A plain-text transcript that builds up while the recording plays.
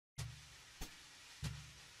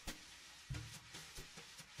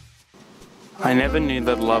I never knew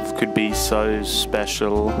that love could be so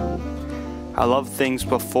special. I loved things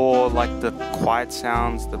before, like the quiet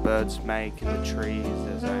sounds the birds make in the trees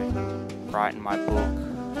as I write in my book.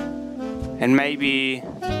 And maybe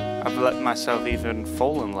I've let myself even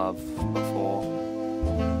fall in love before,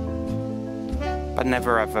 but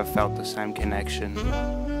never ever felt the same connection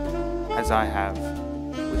as I have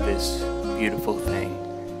with this beautiful thing.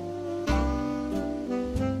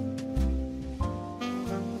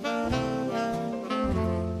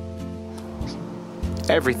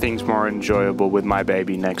 Everything's more enjoyable with my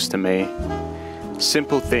baby next to me.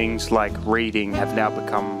 Simple things like reading have now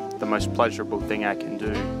become the most pleasurable thing I can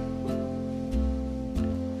do.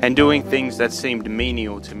 And doing things that seemed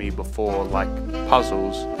menial to me before, like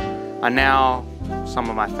puzzles, are now some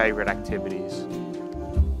of my favorite activities.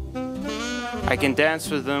 I can dance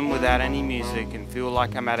with them without any music and feel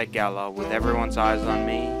like I'm at a gala with everyone's eyes on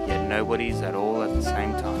me, yet nobody's at all at the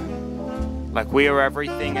same time. Like we are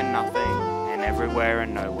everything and nothing, and everywhere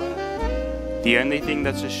and nowhere. The only thing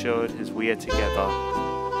that's assured is we are together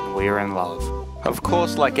and we are in love. Of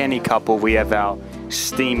course, like any couple, we have our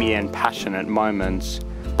steamy and passionate moments,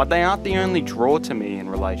 but they aren't the only draw to me in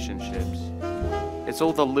relationships. It's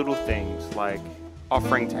all the little things, like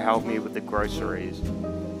offering to help me with the groceries,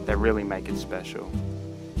 that really make it special.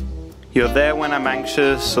 You're there when I'm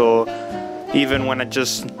anxious, or even when I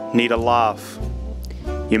just need a laugh.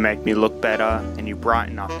 You make me look better, and you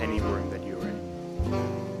brighten up any room that you're in.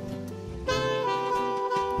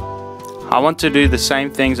 I want to do the same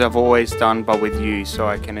things I've always done, but with you, so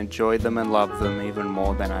I can enjoy them and love them even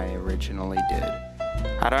more than I originally did.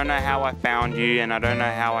 I don't know how I found you, and I don't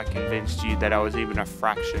know how I convinced you that I was even a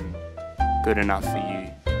fraction good enough for you.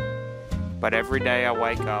 But every day I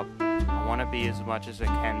wake up, I want to be as much as I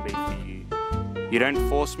can be for you. You don't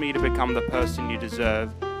force me to become the person you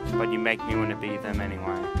deserve, but you make me want to be them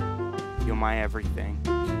anyway. You're my everything.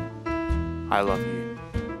 I love you.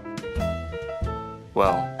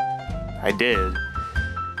 Well, I did,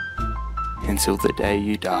 until the day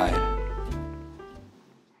you died.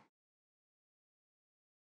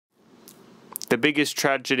 The biggest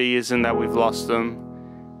tragedy isn't that we've lost them.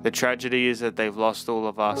 The tragedy is that they've lost all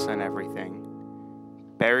of us and everything.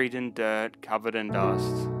 Buried in dirt, covered in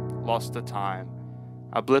dust, lost to time.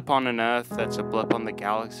 A blip on an earth that's a blip on the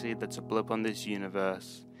galaxy, that's a blip on this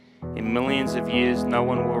universe. In millions of years, no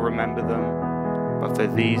one will remember them, but for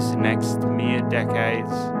these next mere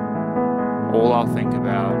decades, all I'll think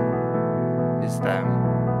about is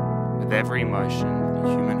them, with every emotion the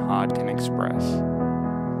human heart can express.